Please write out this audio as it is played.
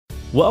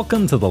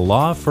Welcome to the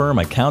Law Firm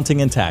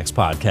Accounting and Tax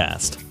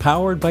Podcast,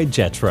 powered by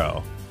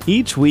Jetro.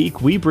 Each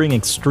week, we bring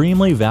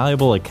extremely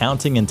valuable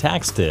accounting and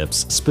tax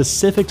tips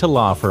specific to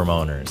law firm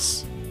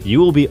owners. You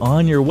will be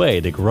on your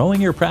way to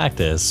growing your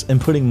practice and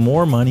putting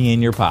more money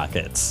in your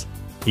pockets.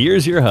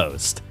 Here's your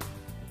host.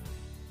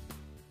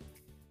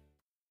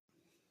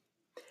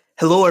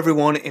 Hello,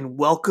 everyone, and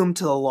welcome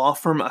to the Law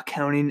Firm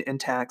Accounting and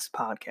Tax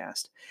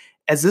Podcast.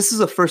 As this is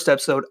the first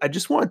episode, I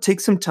just want to take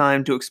some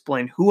time to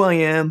explain who I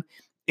am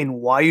and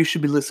why you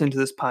should be listening to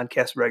this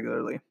podcast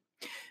regularly.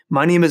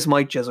 My name is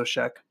Mike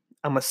Jezoshek.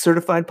 I'm a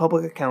certified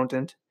public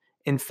accountant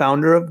and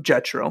founder of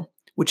Jetro,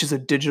 which is a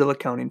digital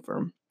accounting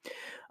firm.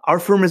 Our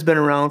firm has been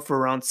around for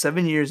around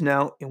 7 years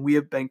now, and we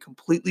have been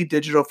completely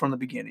digital from the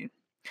beginning.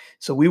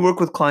 So we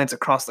work with clients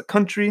across the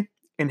country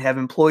and have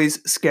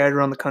employees scattered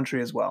around the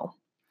country as well.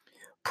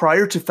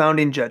 Prior to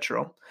founding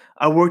Jetro,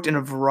 I worked in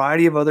a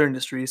variety of other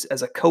industries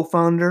as a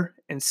co-founder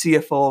and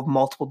CFO of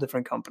multiple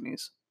different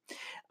companies.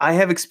 I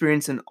have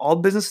experience in all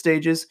business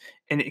stages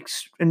and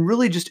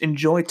really just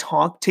enjoy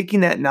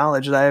taking that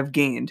knowledge that I have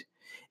gained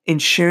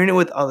and sharing it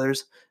with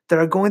others that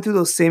are going through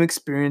those same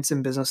experience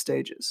in business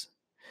stages.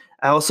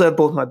 I also have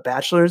both my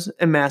bachelor's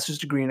and master's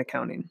degree in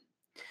accounting.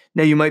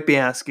 Now you might be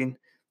asking,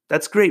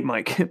 that's great,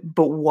 Mike,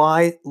 but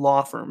why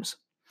law firms?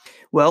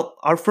 Well,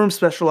 our firm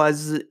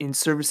specializes in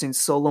servicing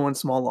solo and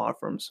small law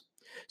firms.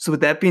 So with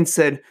that being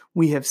said,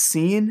 we have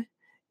seen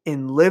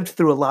and lived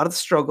through a lot of the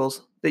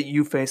struggles that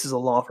you face as a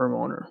law firm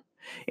owner.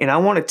 And I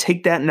want to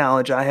take that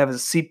knowledge I have as a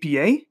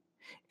CPA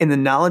and the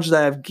knowledge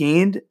that I've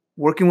gained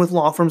working with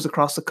law firms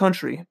across the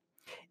country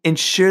and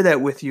share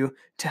that with you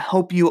to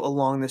help you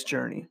along this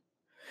journey.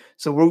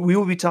 So we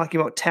will be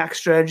talking about tax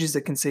strategies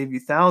that can save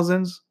you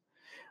thousands.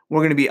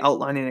 We're going to be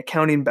outlining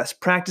accounting best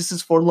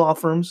practices for law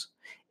firms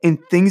and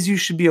things you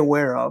should be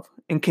aware of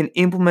and can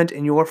implement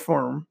in your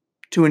firm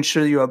to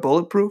ensure you are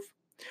bulletproof.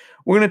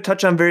 We're going to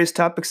touch on various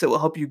topics that will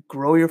help you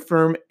grow your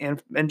firm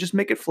and just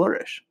make it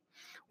flourish.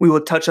 We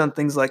will touch on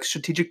things like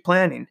strategic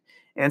planning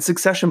and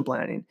succession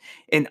planning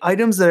and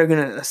items that are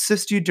going to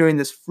assist you during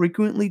this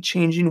frequently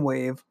changing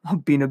wave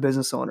of being a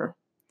business owner.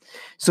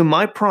 So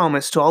my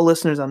promise to all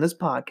listeners on this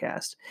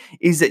podcast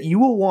is that you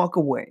will walk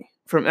away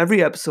from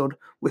every episode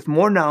with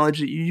more knowledge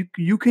that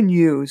you can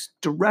use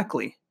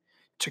directly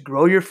to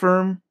grow your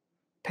firm,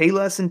 pay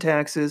less in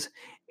taxes,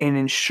 and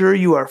ensure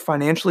you are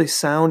financially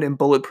sound and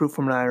bulletproof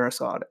from an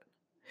IRS audit.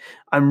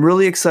 I'm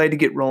really excited to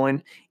get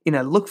rolling, and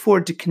I look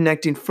forward to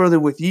connecting further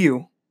with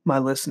you, my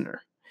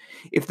listener.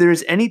 If there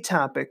is any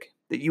topic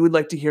that you would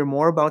like to hear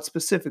more about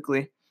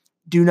specifically,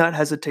 do not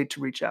hesitate to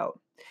reach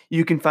out.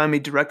 You can find me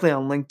directly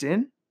on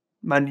LinkedIn.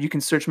 You can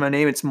search my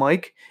name. It's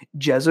Mike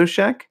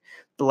Jezoshek.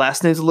 The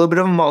last name is a little bit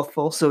of a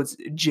mouthful, so it's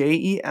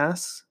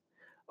JESOWSHEK.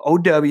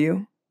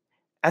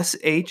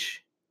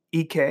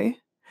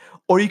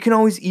 Or you can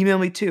always email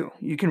me too.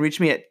 You can reach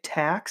me at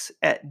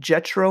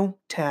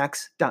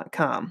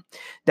tax@jetrotax.com.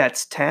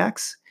 That's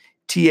tax,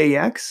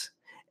 T-A-X,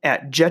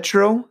 at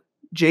Jetro,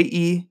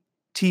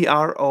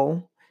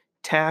 Jetro,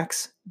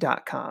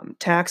 tax.com.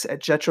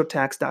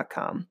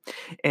 Tax@jetrotax.com.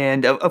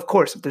 And of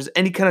course, if there's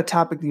any kind of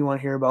topic that you want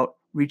to hear about,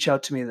 reach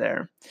out to me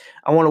there.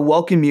 I want to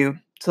welcome you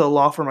to the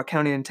Law Firm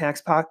Accounting and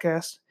Tax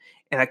Podcast,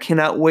 and I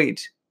cannot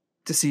wait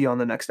to see you on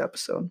the next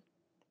episode.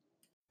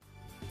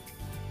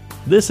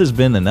 This has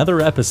been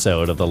another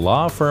episode of the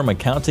Law Firm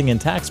Accounting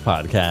and Tax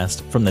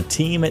Podcast from the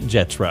team at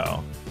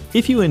Jetro.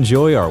 If you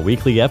enjoy our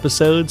weekly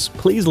episodes,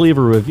 please leave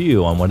a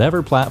review on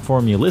whatever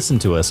platform you listen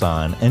to us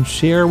on and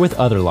share with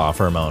other law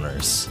firm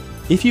owners.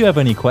 If you have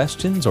any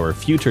questions or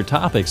future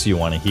topics you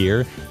want to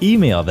hear,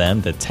 email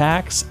them to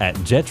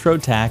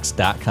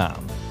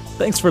tax@jetrotax.com.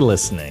 Thanks for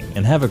listening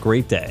and have a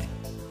great day.